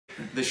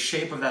The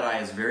shape of that eye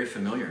is very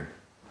familiar.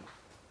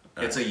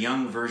 It's a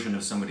young version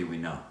of somebody we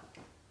know.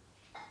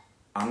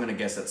 I'm gonna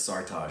guess that's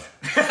Sartaj.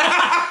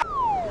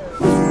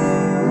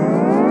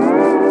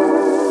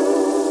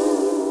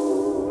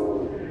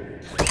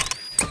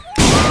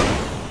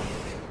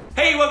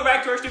 Hey, welcome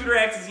back to our Stupid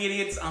Reactions, you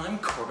idiots. I'm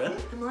Corbin.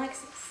 I'm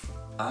Alexis.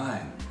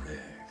 I'm Rick.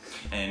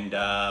 And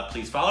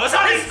please follow us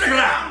on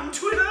Instagram,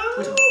 Twitter,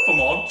 for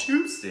more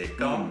juicy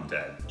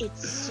content.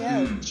 It's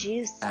so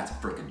juicy. That's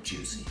frickin'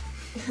 juicy.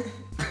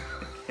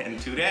 And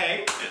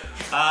today,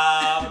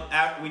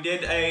 we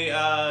did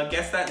a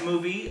Guess That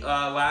Movie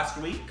last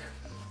week.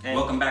 And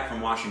welcome back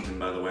from Washington,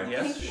 by the way.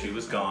 Yes, she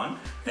was gone.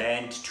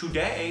 And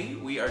today,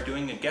 we are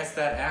doing a Guess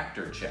That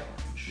Actor challenge.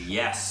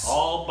 Yes.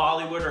 All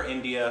Bollywood or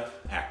India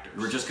actors.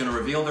 We're just gonna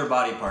reveal their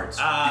body parts.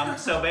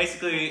 So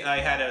basically, I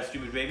had a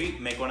Stupid Baby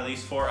make one of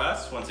these for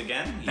us, once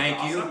again. He's Thank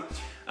awesome. you.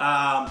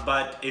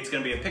 But it's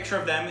gonna be a picture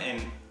of them,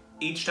 and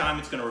each time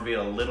it's gonna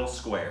reveal a little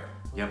square.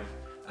 Yep.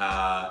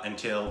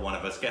 Until one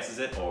of us guesses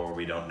it, or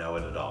we don't know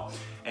it at all.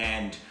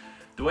 And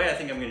the way I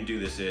think I'm gonna do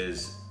this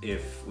is,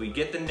 if we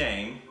get the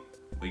name,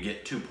 we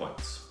get 2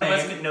 points. If one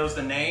of us knows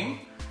the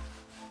name,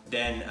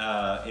 then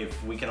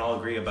if we can all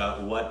agree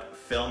about what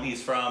film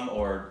he's from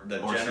or the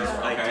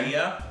general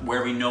idea,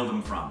 where we know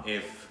them from.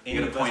 if You any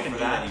get a of us point can for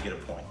do that, that? you get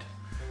a point.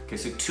 Okay,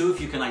 so 2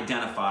 if you can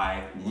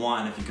identify,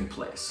 1 if you can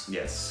place.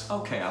 Yes.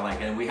 Okay, I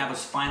like it. And we have a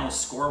final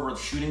score we're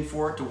shooting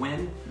for to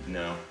win?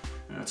 No.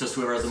 It's just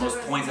whoever has the most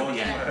points at the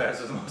end. Whoever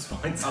has the most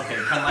points. Okay,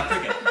 kind of like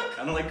cricket.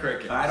 Kind of like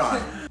cricket. Right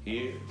on.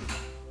 Here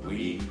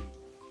we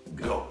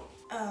go.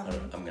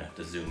 I'm gonna have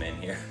to zoom in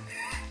here.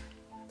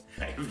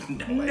 I have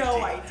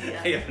no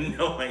idea. I have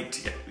no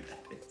idea who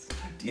that is.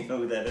 Do you know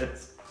who that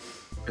is?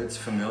 It's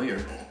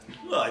familiar.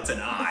 Well, it's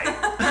an eye.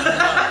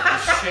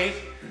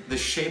 The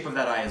shape of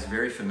that eye is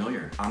very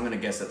familiar. I'm gonna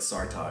guess that's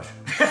Sartaj.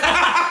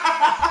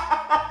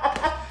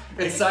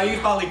 It's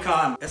Saif Ali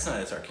Khan. That's not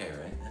SRK,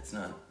 right? That's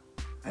not.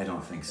 I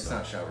don't think so. It's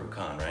not Shah Rukh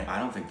Khan, right? I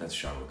don't think that's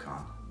Shah Rukh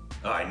Khan.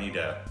 Oh, I need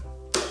a.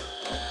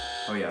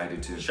 Oh yeah, I do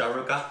too. Shah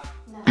Rukh Khan?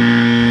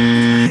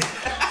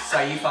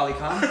 Saif Ali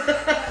Khan?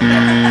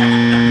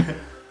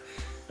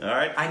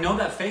 Alright. I know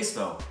that face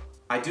though.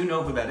 I do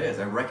know who that is.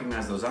 I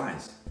recognize those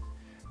eyes.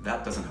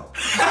 That doesn't help.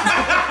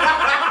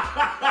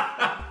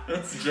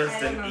 It's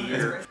just an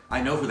ear.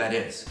 I know who that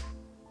is.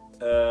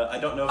 I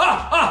don't know.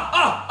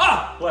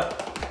 What?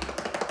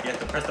 You have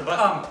to press the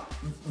button.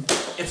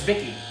 It's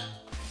Vicky.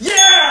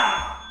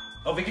 Yeah!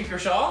 Oh, Vicky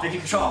Kershaw? Vicky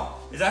Kershaw.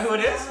 Is that who it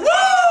is?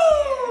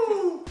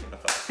 Woo!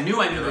 I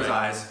knew those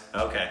eyes.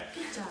 Okay.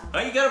 Good job. Oh,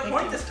 you got a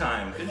point this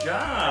time. Good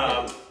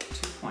job. 2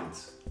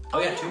 points. Oh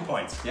yeah, 2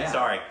 points. Yeah.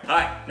 Sorry. All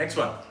right, next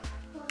one.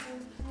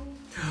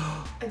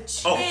 A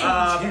chin.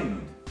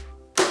 Chin.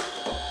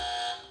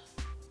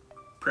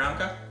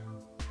 Priyanka?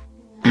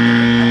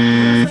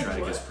 Try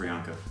to guess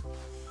Priyanka.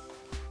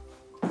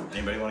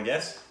 Anybody want to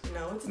guess?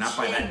 No, it's a Not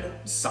chin. by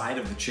that side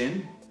of the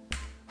chin.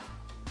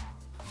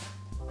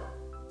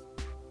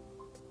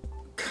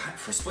 God,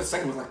 for a split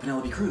second it looked like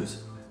Penelope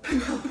Cruz.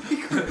 Penelope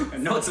Cruz.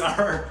 No, it's not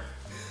her.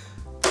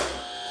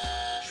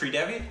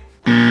 Sridevi?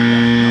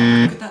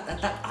 Look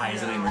at that eye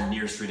isn't anywhere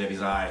near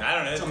Sridevi's eye. I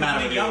don't know. It's a a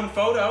matter of young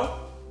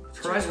photo.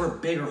 Her eyes were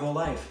big her whole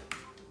life.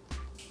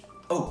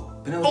 Oh,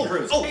 Penelope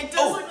Cruz. It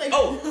does look like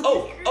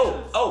Penelope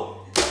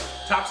Cruz.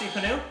 Topsy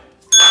Panu?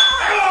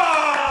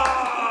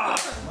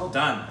 Well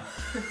done.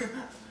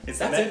 That's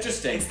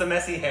interesting. It's the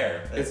messy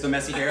hair. It's the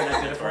messy hair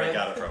that did it for where I you?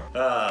 got it from.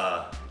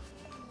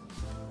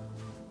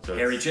 So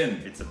Hairy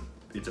chin.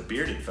 It's a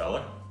bearded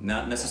fella.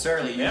 Not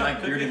necessarily. You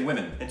like bearded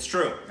women. It's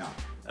true.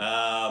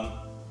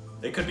 Yeah.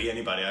 It could be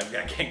anybody. I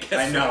can't guess.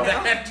 I know.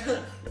 That.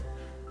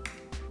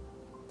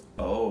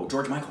 Oh,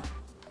 George Michael.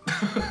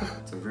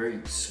 It's a very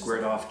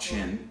squared off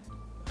chin.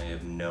 I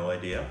have no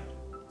idea.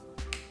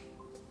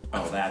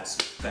 Oh, thanks.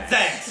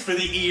 Thanks for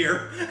the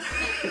ear.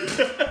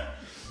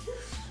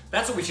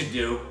 That's what we should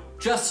do.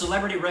 Just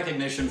celebrity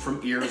recognition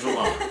from ears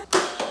alone.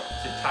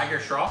 Is it Tiger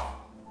Shroff?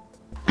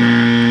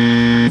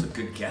 That's a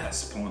good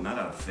guess, pulling that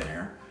out of thin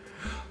air.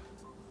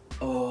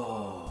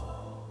 Oh.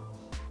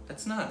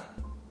 That's not.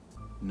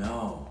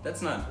 No.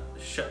 That's not.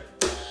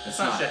 That's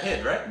not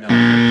Shahid, right? No.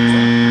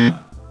 I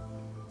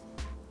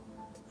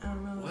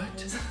don't know what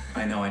it is.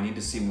 I know. I need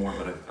to see more,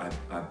 but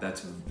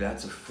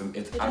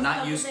I'm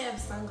not used. They have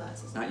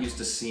sunglasses. Not used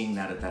to seeing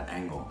that at that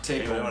angle.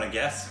 Take Anybody a want to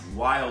guess?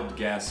 wild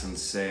guess and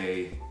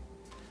say,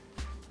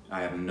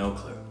 I have no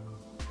clue.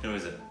 Who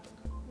is it?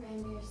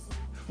 Ranveer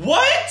Singh.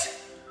 What?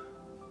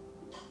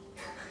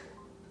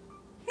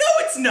 No,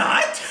 it's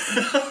not.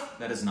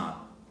 That is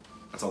not.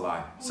 That's a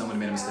lie. Someone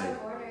made a mistake.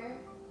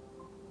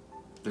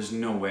 There's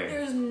no way.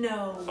 There's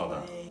no Hold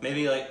on. way.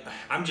 Maybe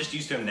I'm just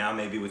used to him now.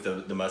 Maybe with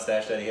the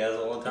mustache that he has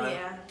all the time.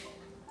 Yeah.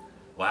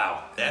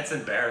 Wow, that's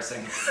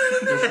embarrassing.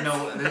 There's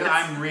no.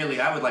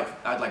 I'd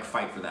like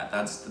fight for that.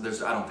 I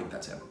don't think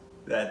that's him.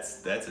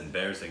 That's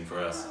embarrassing for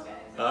us.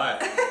 All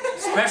right.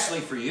 Especially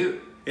for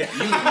you. Yeah. You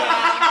would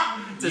know.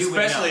 It's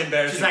especially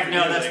embarrassing. She's like, for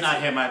no, you, that's Lexi.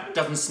 not him. It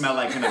doesn't smell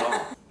like him at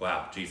all.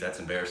 Wow, geez, that's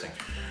embarrassing.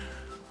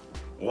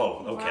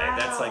 Whoa, okay. Wow.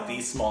 That's like the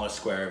smallest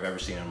square I've ever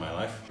seen in my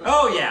life.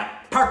 Oh yeah,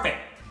 perfect.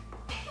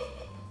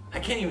 I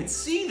can't even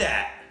see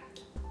that.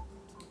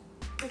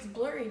 It's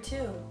blurry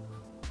too.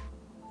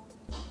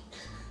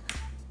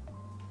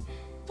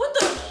 What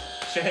the?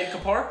 Shahid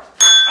Kapoor?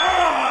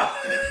 Ah!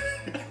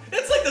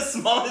 It's like the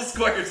smallest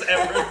squares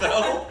ever,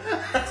 though.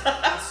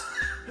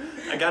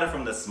 I got it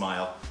from the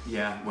smile.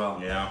 Yeah, well,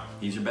 Yeah,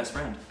 he's your best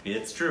friend.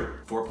 it's true.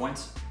 4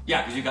 points?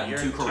 Yeah, because you got You're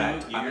 2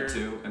 correct. two, I'm you're- at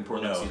 2, and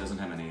poor No. Lexi doesn't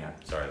have any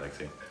yet. Sorry,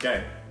 Lexi.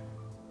 Okay.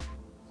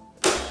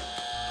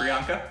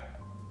 Priyanka?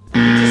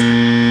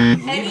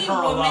 Any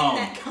her woman alone.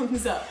 that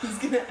comes up, he's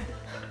gonna.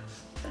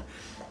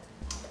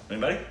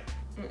 Anybody?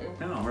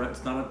 No,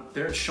 it's not.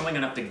 They're showing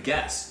enough to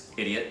guess,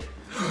 idiot.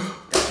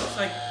 Looks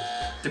like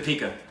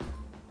Deepika.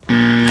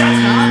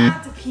 That's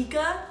not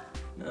Topeka.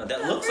 No,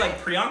 that looks like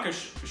Priyanka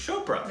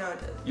Chopra. No,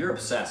 it doesn't. You're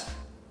obsessed.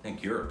 I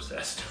think you're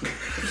obsessed.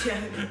 Yeah.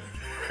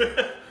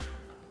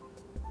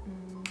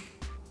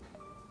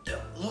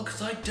 That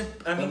looks like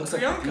That looks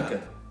like Priyanka.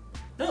 Deepika.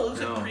 No, it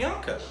looks No. like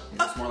Priyanka.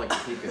 It's more like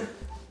Deepika.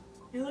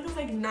 It looks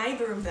like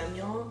neither of them,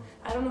 y'all.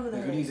 I don't know who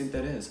that Who do you is. think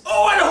that is?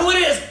 Oh, I know who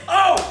it is!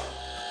 Oh!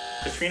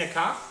 Katrina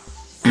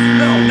Kaif?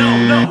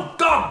 No!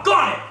 Got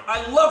it!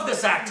 I love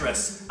this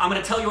actress. I'm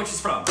gonna tell you what she's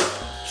from.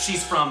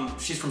 She's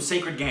from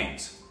Sacred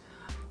Games.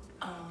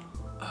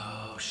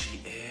 Oh,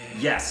 she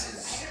is.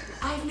 Yes.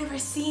 I've never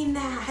seen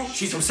that.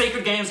 She's from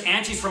Sacred Games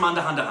and she's from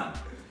Andahandahan.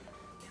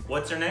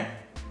 What's her name?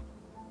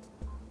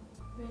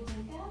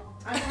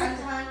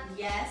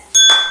 Yes.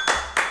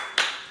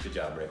 Good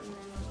job, Rick.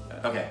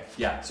 Okay,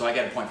 yeah, so I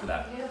get a point for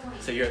that.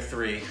 So you're at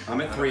 3.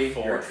 I'm at 3,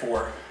 4. you're at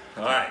 4.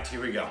 All right,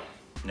 here we go.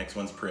 Next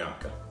one's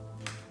Priyanka.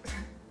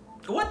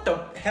 What the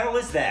hell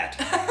is that?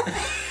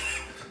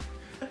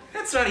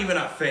 That's not even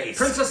a face.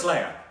 Princess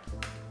Leia.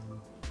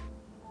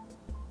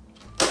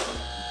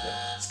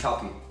 It's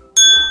Kalki.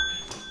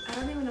 I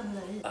don't even know who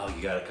that is. Oh,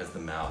 you got it because the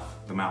mouth.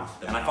 The mouth.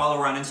 The And I mouth. follow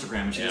her on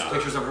Instagram and she Yeah. has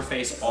pictures of her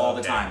face all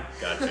the Okay, time.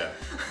 Gotcha.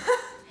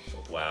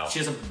 Wow. She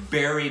has a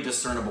very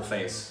discernible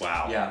face.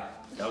 Wow. Yeah.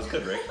 That was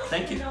good, Rick.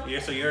 Thank you.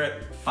 So you're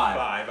at 5.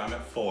 5. I'm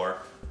at 4.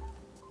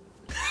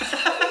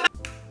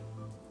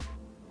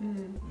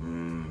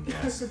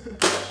 Yes.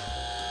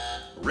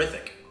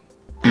 Rithik.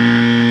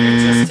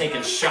 You're just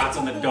taking shots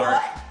in the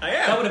dark. I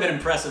am. That would have been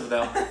impressive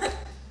though.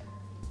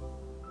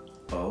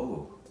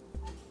 Oh.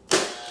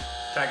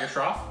 Tiger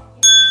Shroff.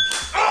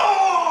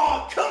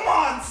 Oh, come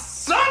on,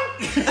 son!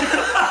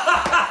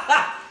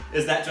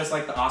 Is that just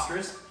like the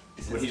Oscars?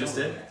 Is it What he just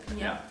still- did?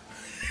 Yeah.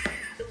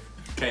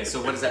 Okay,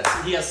 so what is that?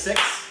 He has 6?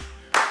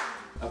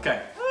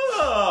 Okay.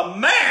 Oh,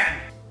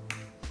 man!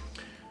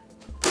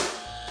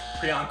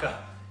 Priyanka.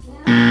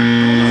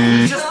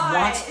 He just Guys.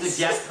 wants to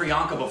guess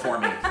Priyanka before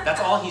me. That's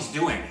all he's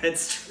doing.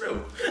 It's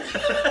true.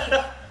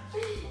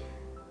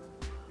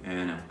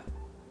 And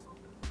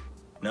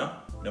No?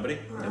 Nobody?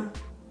 Nope.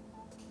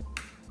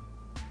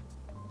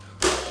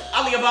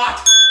 Alia Bhatt!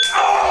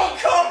 Oh,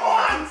 come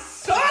on,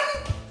 son!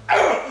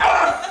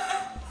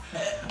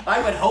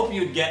 I would hope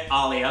you'd get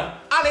Alia,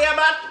 Alia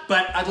Bhatt!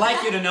 but I'd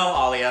like you to know,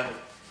 Alia,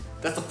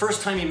 that's the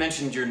first time he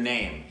mentioned your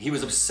name. He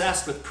was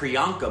obsessed with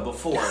Priyanka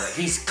before.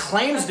 He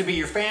claims to be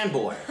your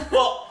fanboy.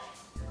 Well,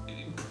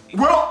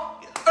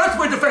 That's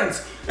my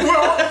defense.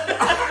 Well,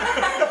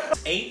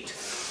 8.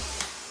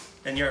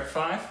 And you're at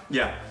 5?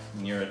 yeah.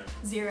 And you're at...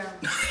 0.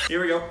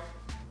 Here we go.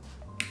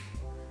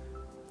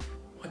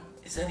 What?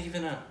 Is that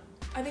even a...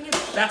 I think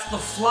it's. That's the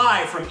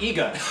fly from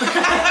Iga.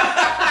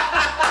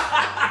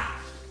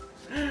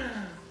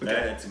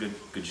 That's a good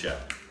shot.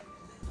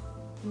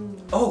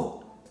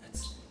 Oh,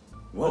 That's...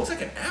 whoa. Looks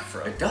like an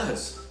afro. It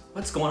does.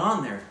 What's going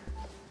on there?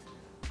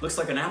 Looks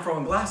like an afro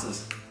and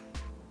glasses.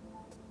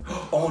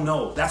 Oh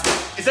no, that's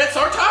what. Is that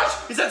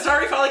Sartaj? Is that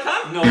Sarif Ali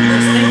Khan? No, you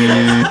just think it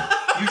is.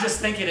 You just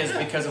think it is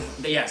because of.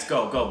 Yes,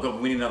 go.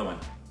 We need another one.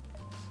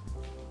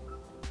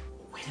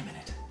 Wait a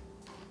minute.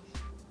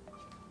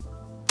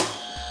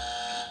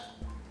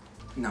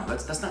 No,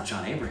 that's not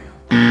John Abraham.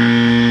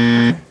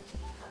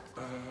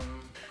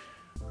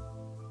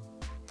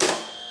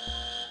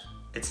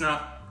 It's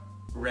not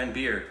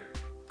Ranbir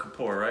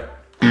Kapoor, right?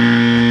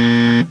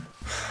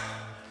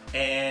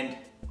 And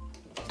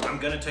I'm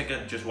gonna take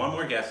just one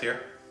more guess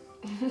here.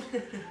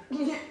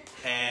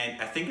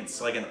 And I think it's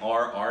like an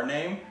RR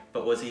name,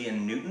 but was he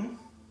in Newton?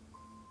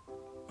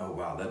 Oh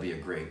wow, that'd be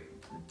great.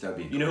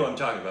 You know who I'm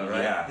talking about,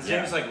 right? Yeah, His yeah.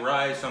 name is like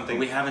Rai something.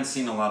 We haven't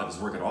seen a lot of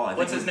his work at all. I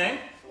What's think his name?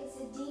 It's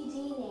a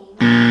DD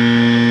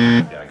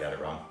name. Yeah, I got it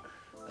wrong.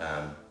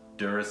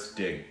 Duras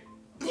Dig.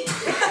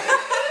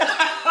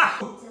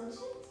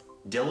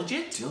 Diligent?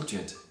 Diligent?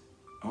 Diligent.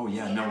 Oh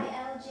yeah, no.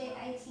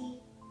 Diljit.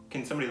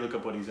 Can somebody look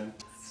up what he's in?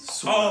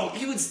 Sort Oh, of.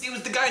 he was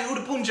the guy in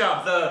Uda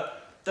Punjab, the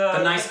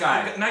nice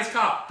guy. the nice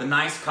cop. The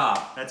nice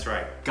cop. That's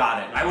right.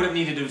 Got it. I would have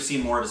needed to have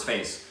seen more of his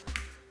face.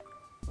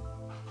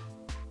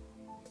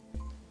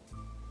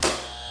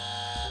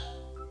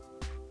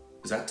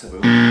 Is that taboo?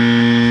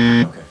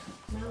 Okay.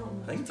 No.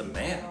 I think it's a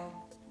man.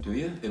 Do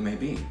you? It may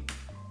be.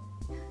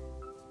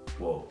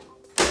 Whoa.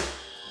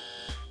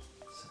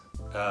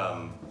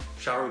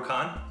 Shah Rukh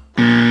Khan.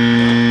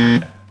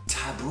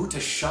 taboo to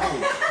Shah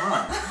Rukh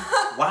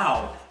Khan.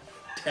 Wow.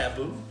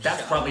 Taboo?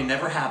 That's probably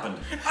never happened.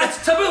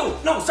 It's taboo!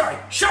 No, sorry,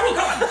 Shah Rukh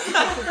Khan!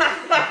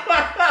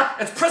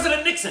 It's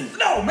President Nixon!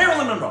 No,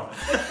 Marilyn Monroe!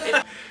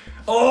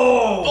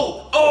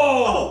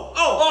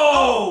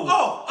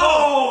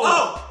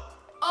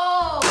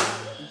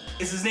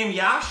 Is his name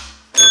Yash?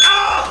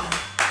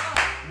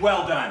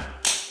 Well done.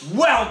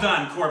 Well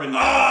done, Korbin.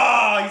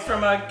 Oh, he's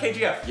from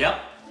KGF. Yep.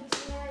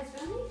 What's his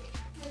real name?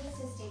 What is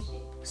his stage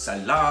name?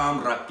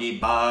 Salam Raki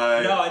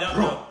Bhai. No, I don't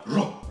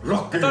know.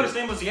 I thought his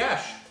name was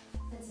Yash.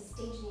 That's his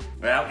stage name.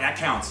 Well, that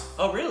counts.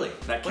 Oh, really?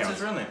 That What's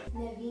counts. his real name?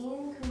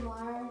 Naveen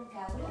Kumar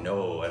Gowda?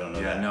 No, I don't know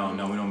Yeah, that.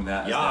 no, we don't know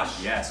that.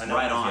 Yash. Yes, I know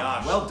right it's on.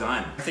 Yash. Well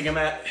done. I think I'm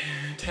at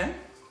 10.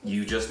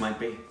 You just might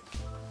be.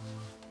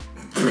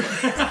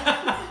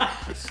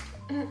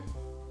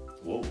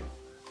 Whoa.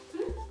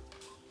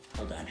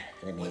 Hold on.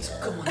 Let me, What's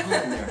going on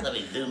there? let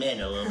me zoom in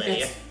a little bit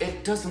here.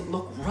 It doesn't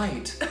look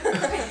right.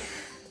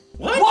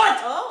 What? What?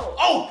 Oh,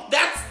 Oh,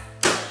 that's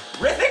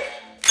Rithik?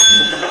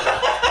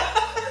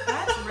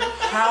 that's really.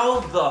 How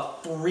the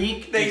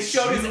freak They did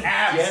showed his you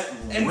abs. get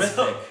And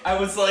so Rithik? I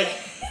was like,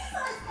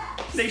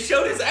 they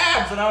showed his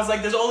abs, and I was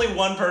like, there's only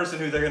one person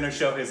who they're gonna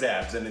show his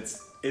abs, and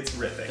it's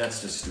Rithik.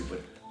 That's just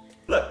stupid.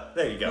 Look,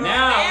 there you go.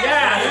 Now,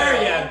 yeah,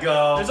 there you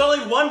go. There's only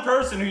one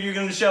person who you're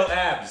gonna show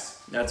abs.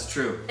 That's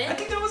true. I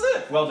think that was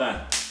it. Well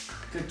done.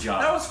 Good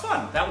job. That was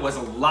fun. That was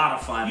a lot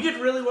of fun. You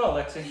did really well,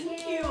 Lexi.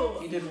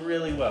 Cute. You did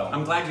really well.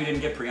 I'm glad you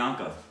didn't get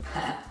Priyanka.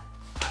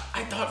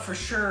 I thought for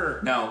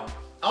sure. No.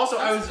 Also,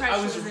 I'm surprised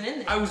she wasn't in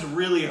there. I was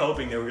really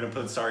hoping they were gonna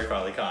put Sorry for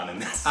Ali Khan in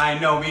this. I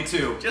know, me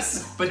too.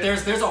 Just But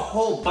there's a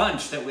whole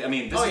bunch that this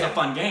is yeah. a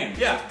fun game.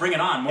 Yeah. Let's bring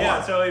it on more.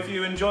 Yeah, so if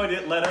you enjoyed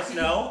it, let us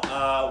know.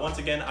 Once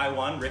again, I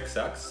won. Rick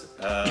sucks.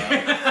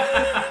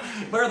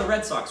 Where are the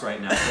Red Sox right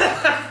now?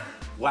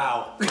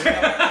 Wow. Just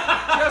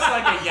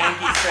like a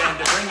Yankees fan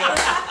to bring up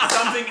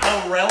something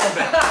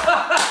irrelevant.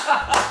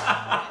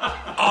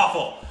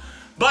 Awful.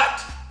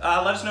 But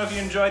let us know if you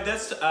enjoyed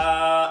this.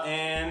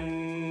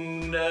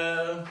 And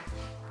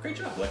great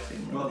job, Lexi.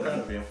 I'm Well really proud done.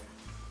 of you.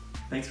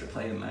 Thanks for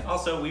playing that.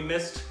 Also, we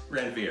missed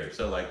Ranveer.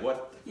 So like,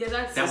 what? Yeah,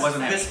 that's. That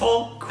wasn't This it.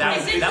 whole That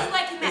quiz, Is it that-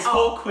 like this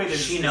whole quiz is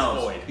She is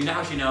knows. void. You know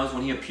how she knows?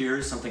 When he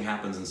appears, something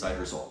happens inside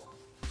her soul.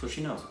 So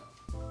she knows.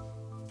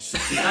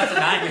 She's not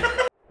denying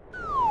it.